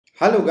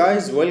Hello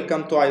guys,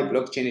 welcome to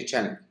iBlockchain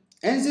channel.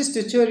 In this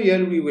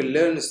tutorial we will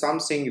learn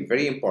something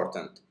very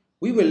important.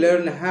 We will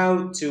learn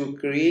how to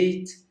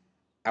create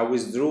a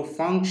withdraw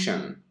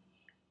function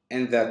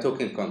in the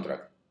token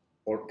contract,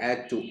 or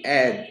add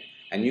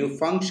a new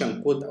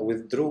function called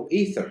withdraw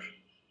ether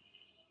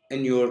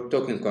in your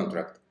token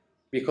contract,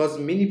 because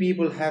many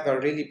people have a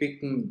really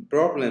big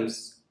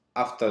problems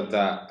after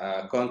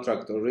the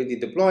contract already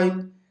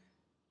deployed,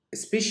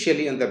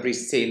 especially in the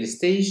pre-sale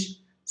stage.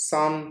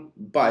 Some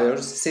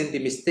buyers send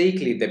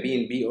mistakenly the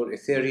BNB or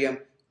Ethereum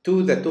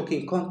to the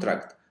token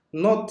contract,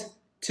 not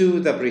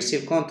to the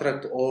pre-sale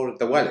contract or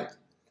the wallet.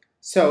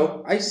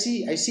 So I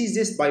see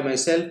this by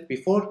myself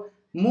before.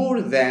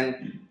 More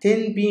than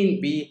 10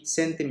 BNB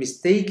sent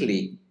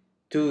mistakenly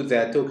to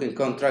the token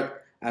contract,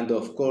 and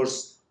of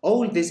course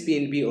all this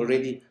BNB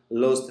already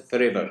lost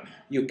forever.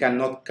 You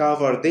cannot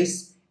cover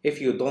this if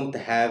you don't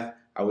have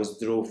a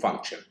withdraw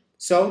function.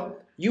 So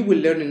you will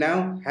learn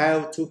now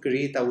how to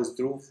create a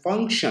withdraw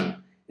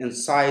function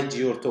inside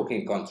your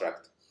token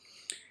contract.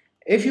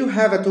 If you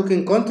have a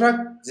token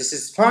contract, this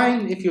is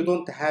fine. If you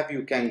don't have,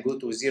 you can go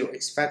to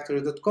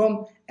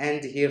 0xfactory.com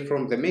and here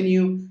from the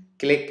menu,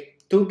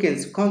 click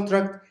tokens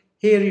contract.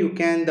 Here you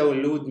can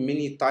download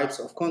many types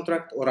of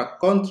contract or a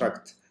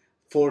contract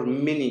for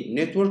many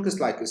networks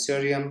like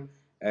Ethereum,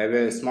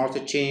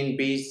 Smart Chain,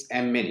 Base,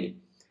 and many.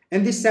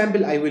 In this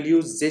sample, I will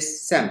use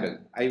this sample.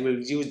 I will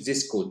use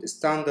this code,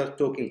 standard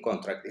token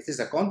contract. It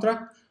is a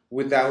contract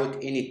without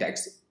any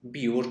tax,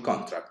 pure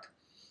contract.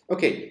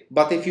 Okay,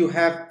 but if you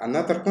have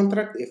another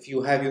contract, if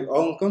you have your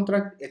own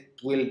contract,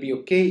 it will be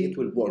okay, it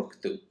will work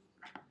too.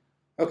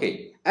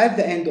 Okay, at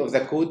the end of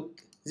the code,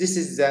 this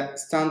is the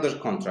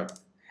standard contract.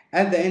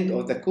 At the end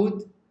of the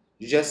code,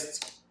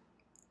 just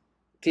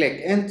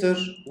click enter.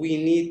 We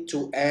need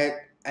to add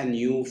a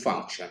new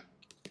function.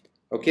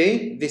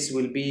 Okay, this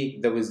will be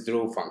the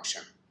withdraw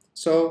function.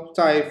 So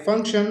type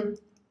function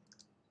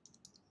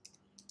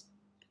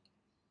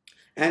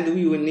and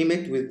we will name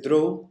it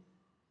withdraw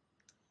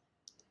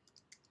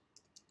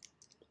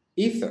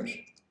ether.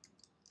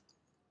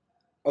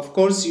 Of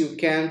course, you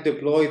can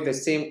deploy the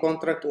same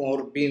contract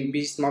or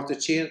BNB Smart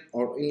Chain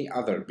or any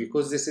other,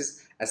 because this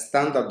is a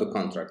standard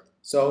contract.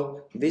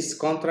 So this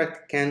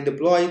contract can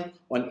deploy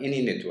on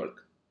any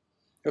network.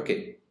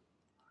 Okay,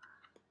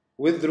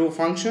 withdraw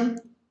function,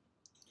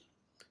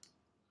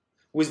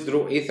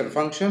 withdraw ether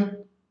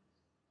function.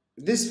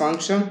 This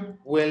function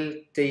will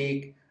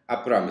take a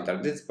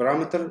parameter. This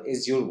parameter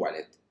is your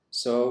wallet.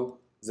 So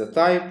the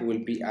type will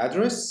be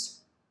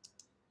address,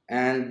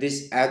 and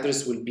this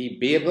address will be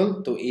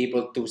able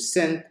to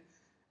send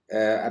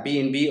a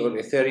BNB or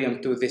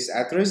Ethereum to this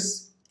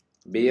address,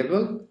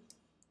 payable,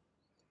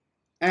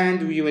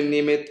 and we will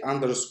name it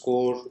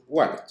underscore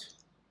wallet.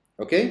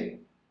 Okay.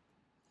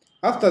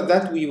 After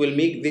that, we will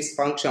make this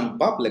function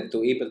public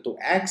to able to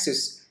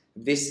access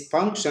this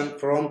function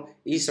from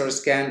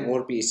Etherscan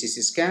or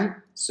BSC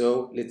scan.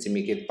 So let's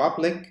make it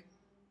public,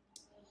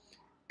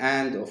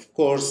 and of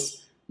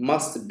course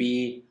must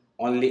be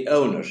only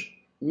owner.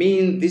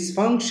 Mean this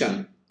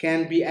function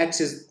can be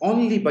accessed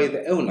only by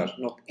the owner.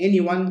 Not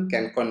anyone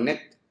can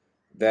connect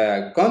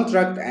the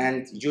contract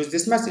and use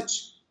this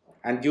message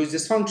and use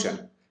this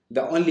function.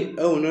 The only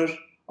owner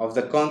of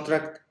the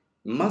contract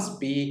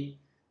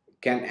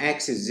can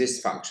access this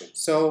function.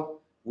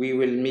 So we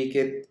will make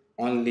it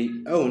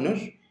only owner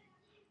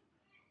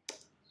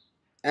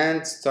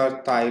and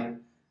start type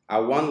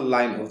a one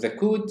line of the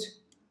code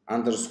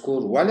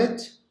underscore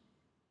wallet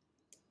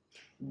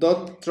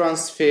dot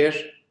transfer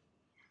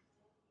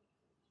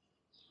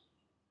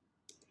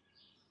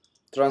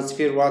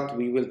what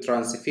we will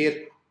transfer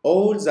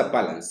all the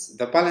balance.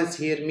 The balance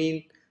here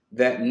mean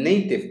the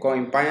native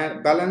coin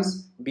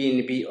balance,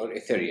 BNB or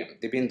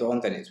Ethereum, depend on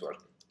the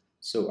network.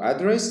 So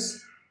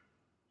address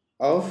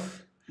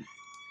of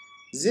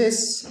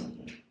this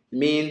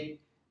mean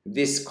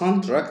this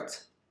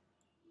contract,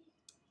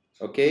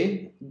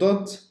 okay,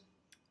 dot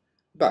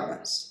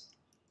balance.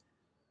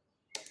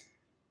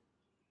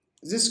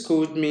 This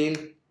code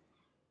mean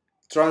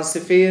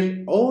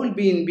transfer all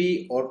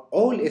BNB or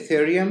all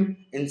Ethereum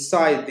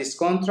inside this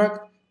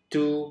contract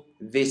to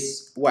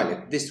this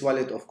wallet. This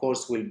wallet, of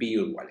course, will be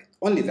your wallet.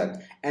 Only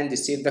that. And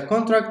save the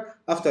contract.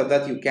 After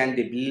that, you can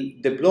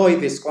deploy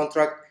this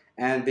contract,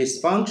 and this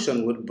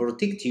function will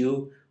protect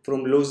you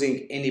from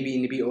losing any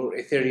BNB or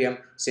Ethereum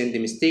sent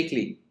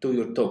mistakenly to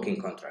your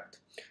token contract.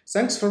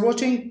 Thanks for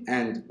watching,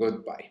 and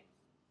goodbye.